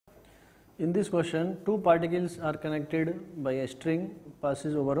In this question, two particles are connected by a string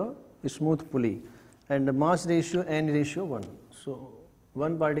passes over a smooth pulley and the mass ratio n ratio 1. So,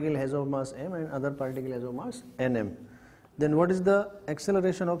 one particle has of mass m and other particle has of mass nm. Then what is the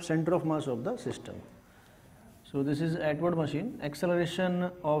acceleration of center of mass of the system? So, this is Atwood machine. Acceleration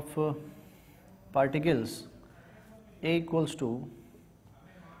of particles A equals to,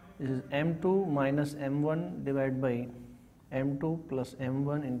 this is m2 minus m1 divided by m2 plus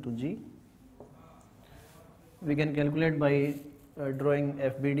m1 into g. We can calculate by drawing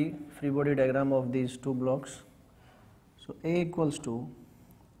FBD, free body diagram of these two blocks. So, A equals to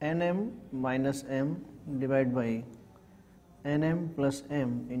nm minus m divided by nm plus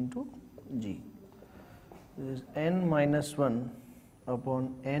m into g. This is n minus 1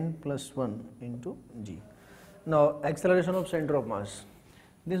 upon n plus 1 into g. Now, acceleration of center of mass.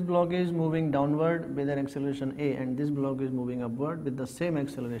 This block is moving downward with an acceleration a and this block is moving upward with the same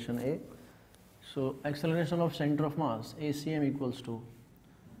acceleration a. So, acceleration of center of mass ACM equals to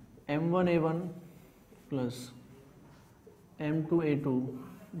m1a1 plus m2a2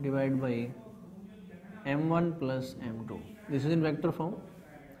 divided by m1 plus m2. This is in vector form.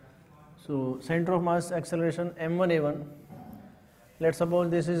 So, center of mass acceleration m1a1, let's suppose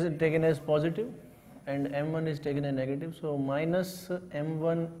this is taken as positive and m1 is taken as negative. So, minus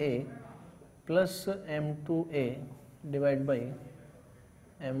m1a plus m2a divided by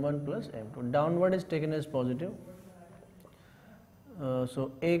m1 plus m2. Downward is taken as positive.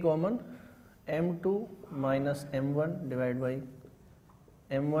 So, a common, m2 minus m1 divided by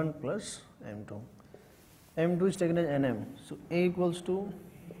m1 plus m2. m2 is taken as nm. So, a equals to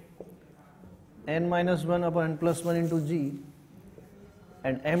n minus 1 upon n plus 1 into g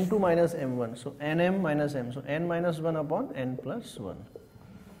and m2 minus m1. So, nm minus m. So, n minus 1 upon n plus 1.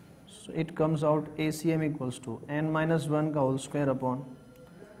 So, it comes out ACM equals to n minus 1 ka whole square upon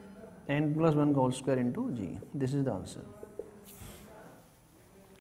n plus 1 ka whole square into g. This is the answer.